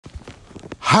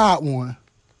hot one.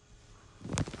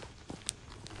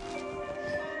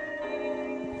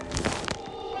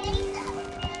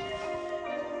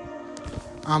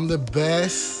 I'm the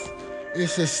best.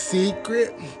 It's a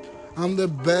secret. I'm the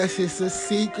best. It's a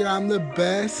secret. I'm the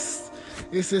best.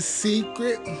 It's a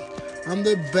secret. I'm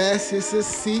the best. It's a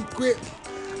secret.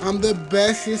 I'm the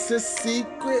best. It's a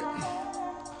secret.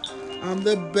 I'm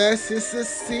the best. It's a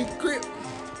secret.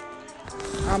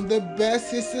 I'm the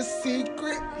best. It's a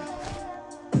secret.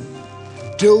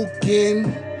 Duking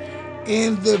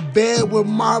in the bed with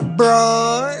my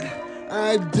broad.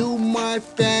 I do my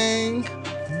thing.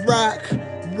 Rock,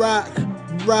 rock,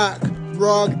 rock,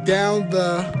 rock down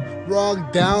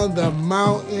the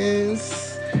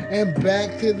mountains and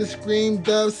back to the scream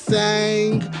dove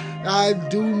sang. I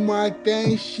do my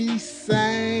thing. She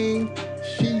sang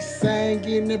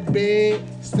in the bed,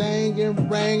 sang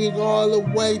and rang all the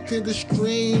way to the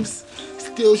streams.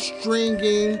 Still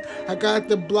stringing, I got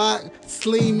the block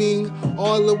sleaming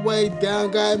all the way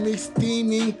down, got me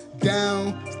steaming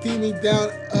down,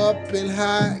 up and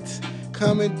hot,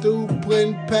 coming through,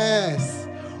 putting past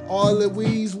all the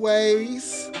Weeze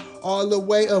ways, all the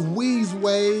way of Weeze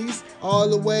ways, all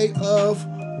the way of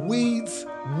Weeds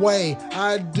way.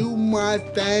 I do my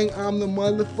thing, I'm the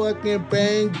motherfucking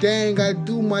bang dang. I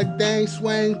do my thing,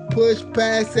 swing, push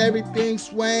past everything,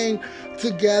 swing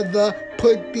together.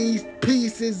 Put these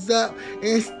pieces up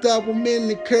and stuff them in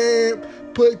the curb.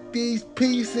 Put these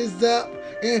pieces up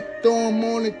and throw them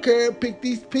on the curb. Pick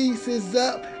these pieces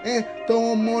up and throw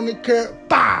them on the curb.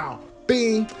 Bow!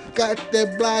 Bing! Got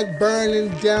that block burning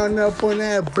down up on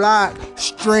that block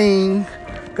string.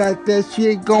 Got that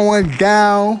shit going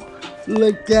down.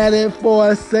 Look at it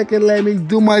for a second, let me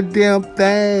do my damn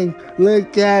thing.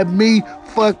 Look at me,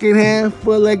 fucking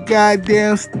handful of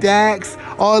goddamn stacks,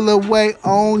 all the way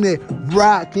on it,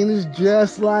 rocking. It's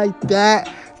just like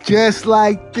that, just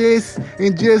like this,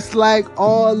 and just like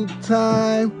all the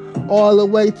time, all the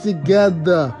way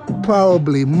together.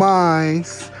 Probably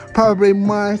mines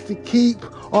to keep,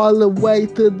 all the way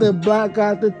to the block.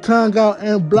 Got the tongue out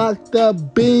and blocked the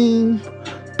beam.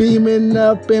 Beaming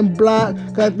up and block,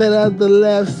 got that other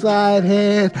left side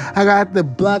hand. I got the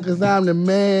block cause I'm the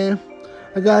man.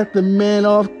 I got the man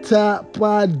off top,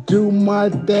 I do my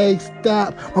thing,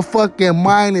 stop. My fucking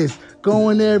mind is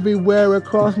going everywhere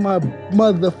across my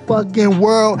motherfucking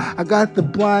world. I got the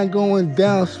blind going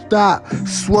down, stop,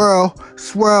 swirl,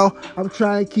 swirl. I'm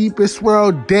trying to keep it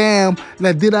swirl, damn.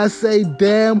 Now did I say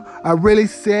damn? I really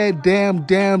said damn,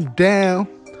 damn, damn.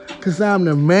 Cause I'm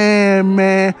the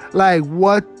man. Like,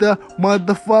 what the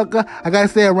motherfucker? I gotta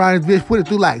say around this bitch, put it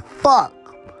through like, fuck.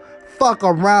 Fuck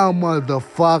around,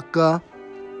 motherfucker.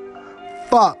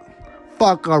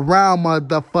 Fuck around,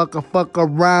 motherfucker. Fuck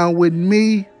around with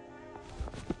me.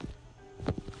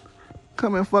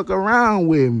 Come and fuck around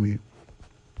with me.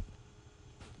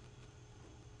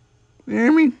 You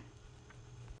hear me?